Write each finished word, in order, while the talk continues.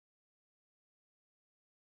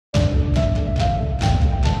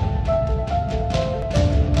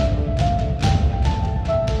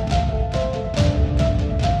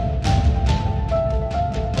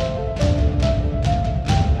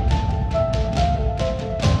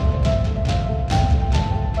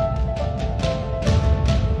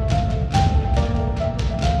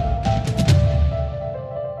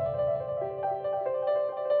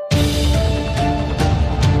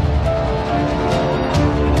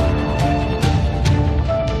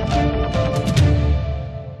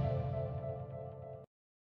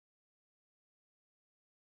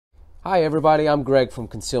Hi everybody, I'm Greg from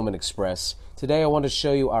Concealment Express. Today I want to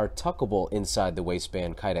show you our tuckable inside the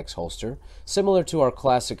waistband Kydex holster, similar to our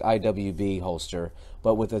classic IWB holster,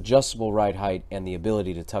 but with adjustable ride height and the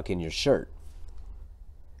ability to tuck in your shirt.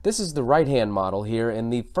 This is the right hand model here,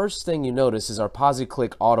 and the first thing you notice is our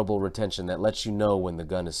posi-click audible retention that lets you know when the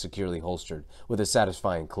gun is securely holstered with a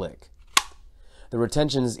satisfying click. The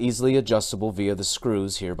retention is easily adjustable via the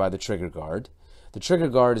screws here by the trigger guard. The trigger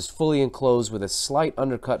guard is fully enclosed with a slight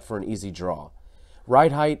undercut for an easy draw.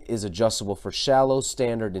 Ride height is adjustable for shallow,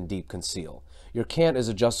 standard, and deep conceal. Your cant is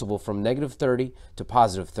adjustable from -30 to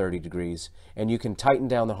 +30 degrees, and you can tighten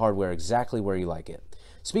down the hardware exactly where you like it.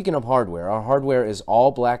 Speaking of hardware, our hardware is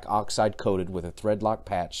all black oxide coated with a thread lock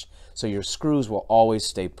patch, so your screws will always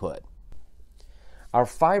stay put. Our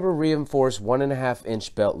fiber reinforced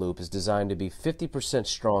 1.5-inch belt loop is designed to be 50%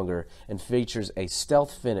 stronger and features a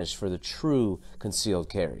stealth finish for the true concealed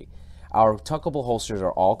carry. Our tuckable holsters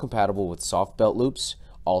are all compatible with soft belt loops,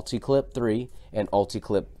 Ulti-Clip 3, and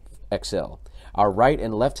Ulti-Clip XL. Our right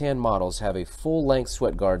and left hand models have a full length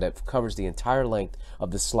sweat guard that covers the entire length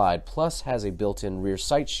of the slide, plus has a built-in rear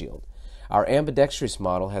sight shield. Our ambidextrous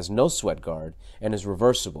model has no sweat guard and is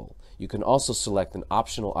reversible. You can also select an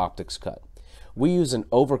optional optics cut. We use an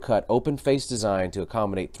overcut open face design to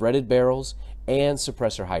accommodate threaded barrels and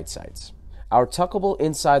suppressor height sights. Our tuckable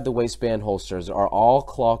inside the waistband holsters are all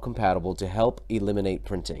claw compatible to help eliminate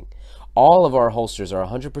printing. All of our holsters are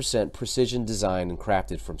 100% precision designed and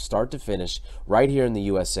crafted from start to finish right here in the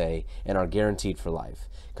USA and are guaranteed for life.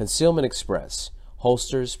 Concealment Express,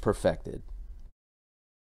 holsters perfected.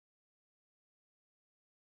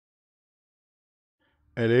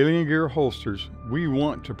 At Alien Gear Holsters, we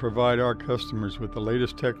want to provide our customers with the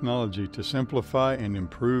latest technology to simplify and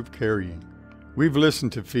improve carrying. We've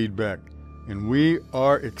listened to feedback, and we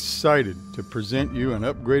are excited to present you an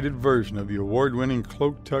upgraded version of the award-winning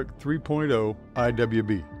Cloak Tuck 3.0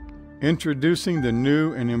 IWB. Introducing the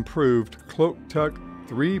new and improved Cloak Tuck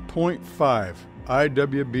 3.5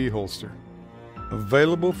 IWB holster.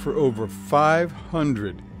 Available for over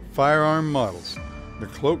 500 firearm models, the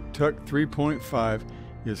Cloak Tuck 3.5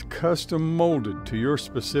 is custom molded to your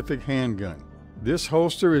specific handgun. This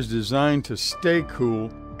holster is designed to stay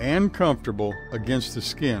cool and comfortable against the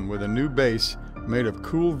skin with a new base made of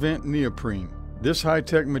cool vent neoprene. This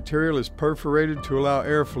high-tech material is perforated to allow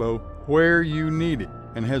airflow where you need it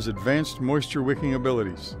and has advanced moisture wicking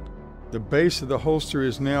abilities. The base of the holster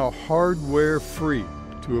is now hardware-free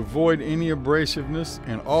to avoid any abrasiveness,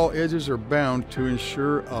 and all edges are bound to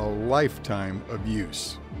ensure a lifetime of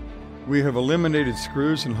use. We have eliminated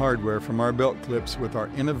screws and hardware from our belt clips with our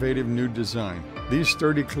innovative new design. These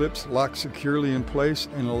sturdy clips lock securely in place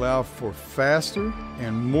and allow for faster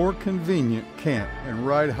and more convenient cant and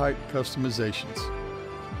ride height customizations.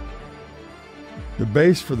 The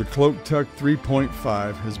base for the Cloak Tuck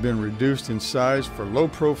 3.5 has been reduced in size for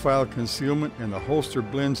low-profile concealment, and the holster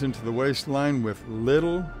blends into the waistline with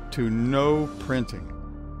little to no printing.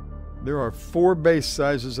 There are 4 base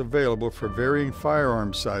sizes available for varying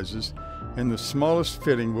firearm sizes, and the smallest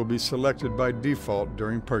fitting will be selected by default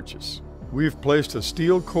during purchase. We've placed a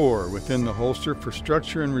steel core within the holster for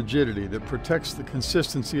structure and rigidity that protects the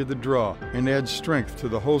consistency of the draw and adds strength to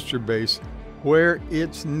the holster base where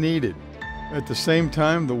it's needed. At the same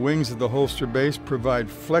time, the wings of the holster base provide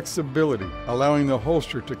flexibility, allowing the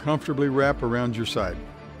holster to comfortably wrap around your side.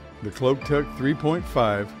 The Cloak Tuck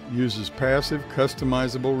 3.5 uses passive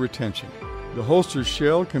customizable retention. The holster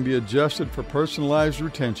shell can be adjusted for personalized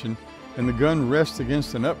retention, and the gun rests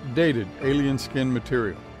against an updated alien skin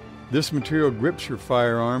material. This material grips your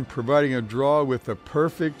firearm, providing a draw with the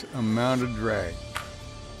perfect amount of drag.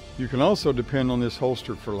 You can also depend on this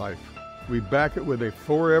holster for life. We back it with a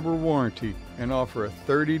forever warranty and offer a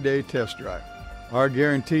 30-day test drive. Our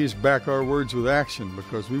guarantees back our words with action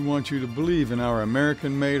because we want you to believe in our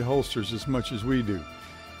American-made holsters as much as we do.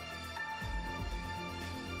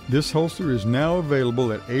 This holster is now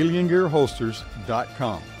available at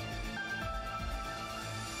aliengearholsters.com.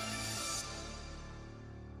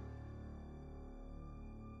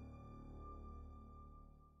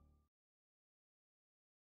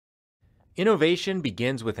 Innovation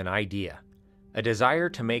begins with an idea, a desire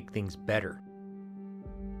to make things better.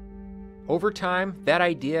 Over time, that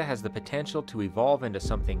idea has the potential to evolve into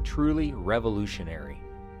something truly revolutionary.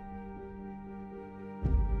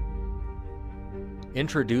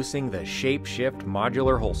 Introducing the Shape-Shift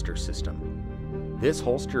Modular Holster System. This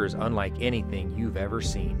holster is unlike anything you've ever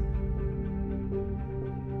seen.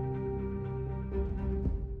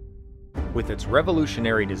 With its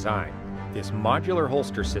revolutionary design, this modular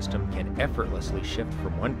holster system can effortlessly shift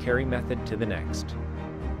from one carry method to the next.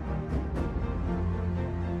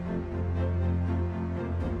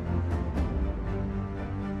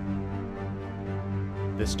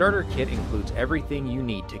 The starter kit includes everything you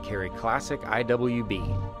need to carry classic IWB.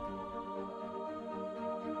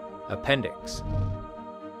 Appendix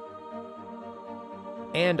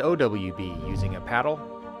and OWB using a paddle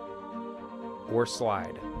or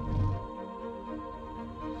slide.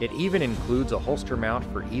 It even includes a holster mount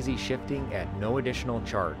for easy shifting at no additional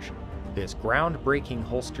charge. This groundbreaking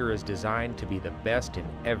holster is designed to be the best in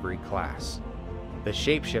every class. The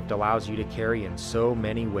Shapeshift allows you to carry in so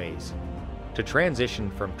many ways. To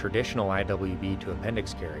transition from traditional IWB to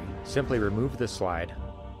appendix carry, simply remove the slide,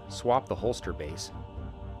 swap the holster base,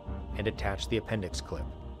 and attach the appendix clip.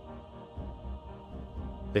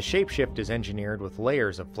 The Shapeshift is engineered with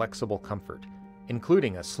layers of flexible comfort,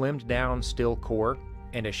 including a slimmed-down steel core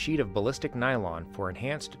and a sheet of ballistic nylon for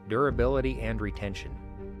enhanced durability and retention.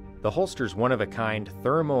 The holster's one-of-a-kind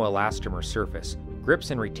thermoelastomer surface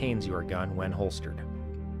grips and retains your gun when holstered.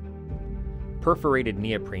 Perforated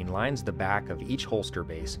neoprene lines the back of each holster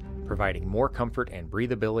base, providing more comfort and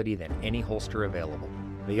breathability than any holster available.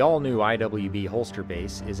 The all-new IWB holster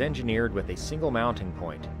base is engineered with a single mounting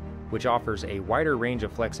point, which offers a wider range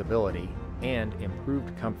of flexibility and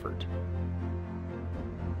improved comfort.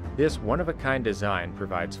 This one-of-a-kind design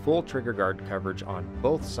provides full trigger guard coverage on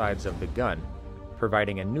both sides of the gun,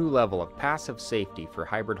 providing a new level of passive safety for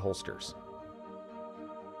hybrid holsters.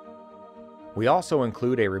 We also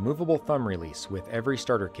include a removable thumb release with every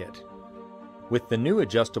starter kit. With the new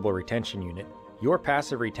adjustable retention unit, your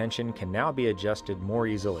passive retention can now be adjusted more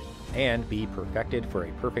easily and be perfected for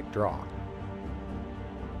a perfect draw.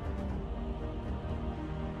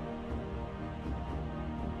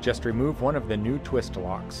 Just remove one of the new twist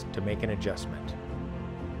locks to make an adjustment.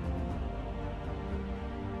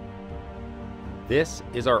 This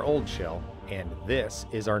is our old shell, and this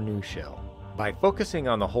is our new shell. By focusing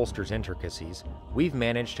on the holster's intricacies, we've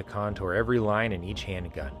managed to contour every line in each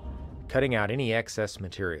handgun, cutting out any excess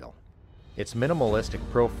material. Its minimalistic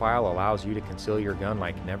profile allows you to conceal your gun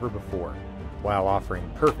like never before, while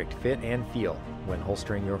offering perfect fit and feel when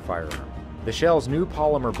holstering your firearm. The shell's new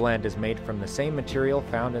polymer blend is made from the same material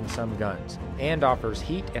found in some guns, and offers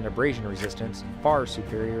heat and abrasion resistance far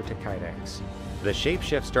superior to Kydex. The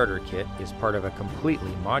Shapeshift starter kit is part of a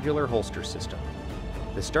completely modular holster system.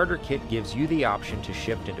 The starter kit gives you the option to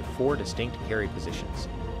shift into 4 distinct carry positions.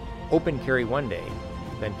 Open carry one day,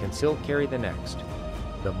 then concealed carry the next.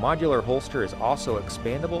 The modular holster is also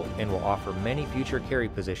expandable and will offer many future carry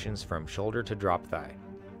positions from shoulder to drop thigh.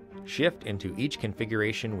 Shift into each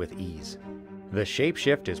configuration with ease. The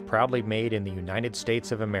Shapeshift is proudly made in the United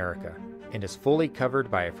States of America and is fully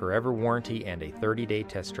covered by a forever warranty and a 30-day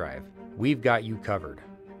test drive. We've got you covered,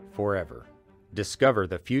 forever. Discover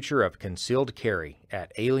the future of concealed carry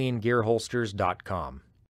at aliengearholsters.com.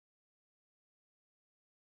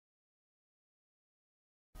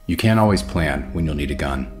 You can't always plan when you'll need a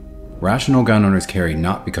gun. Rational gun owners carry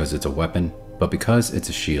not because it's a weapon, but because it's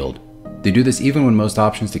a shield. They do this even when most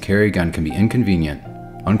options to carry a gun can be inconvenient,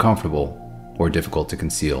 uncomfortable, or difficult to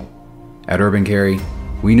conceal. At Urban Carry,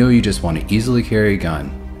 we know you just want to easily carry a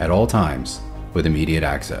gun at all times with immediate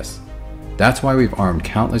access. That's why we've armed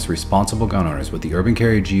countless responsible gun owners with the Urban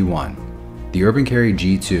Carry G1, the Urban Carry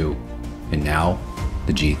G2, and now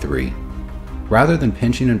the G3. Rather than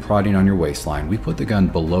pinching and prodding on your waistline, we put the gun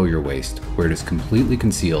below your waist where it is completely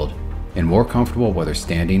concealed and more comfortable whether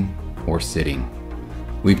standing or sitting.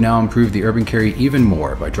 We've now improved the Urban Carry even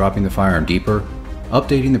more by dropping the firearm deeper,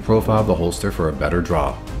 updating the profile of the holster for a better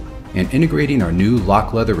draw, and integrating our new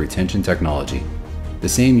lock leather retention technology, the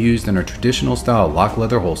same used in our traditional style lock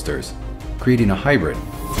leather holsters, creating a hybrid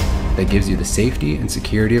that gives you the safety and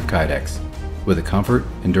security of Kydex with the comfort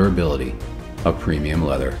and durability of premium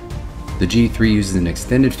leather. The G3 uses an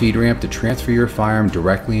extended feed ramp to transfer your firearm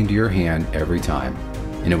directly into your hand every time,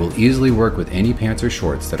 and it will easily work with any pants or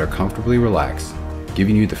shorts that are comfortably relaxed,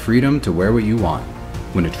 giving you the freedom to wear what you want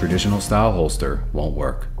when a traditional style holster won't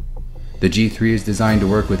work. The G3 is designed to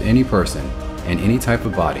work with any person and any type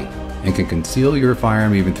of body and can conceal your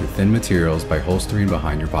firearm even through thin materials by holstering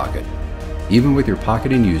behind your pocket. Even with your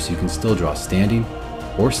pocket in use, you can still draw standing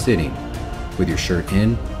or sitting with your shirt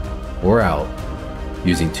in or out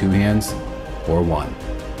using 2 hands or 1.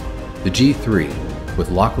 The G3,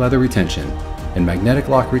 with lock leather retention and magnetic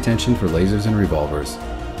lock retention for lasers and revolvers,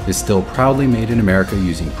 is still proudly made in America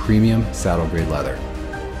using premium saddle grade leather,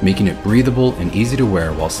 making it breathable and easy to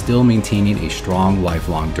wear while still maintaining a strong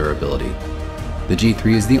lifelong durability. The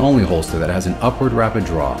G3 is the only holster that has an upward rapid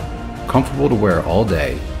draw, comfortable to wear all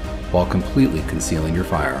day, while completely concealing your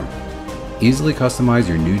firearm. Easily customize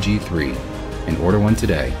your new G3 and order one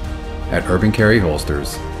today at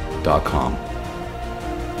urbancarryholsters.com.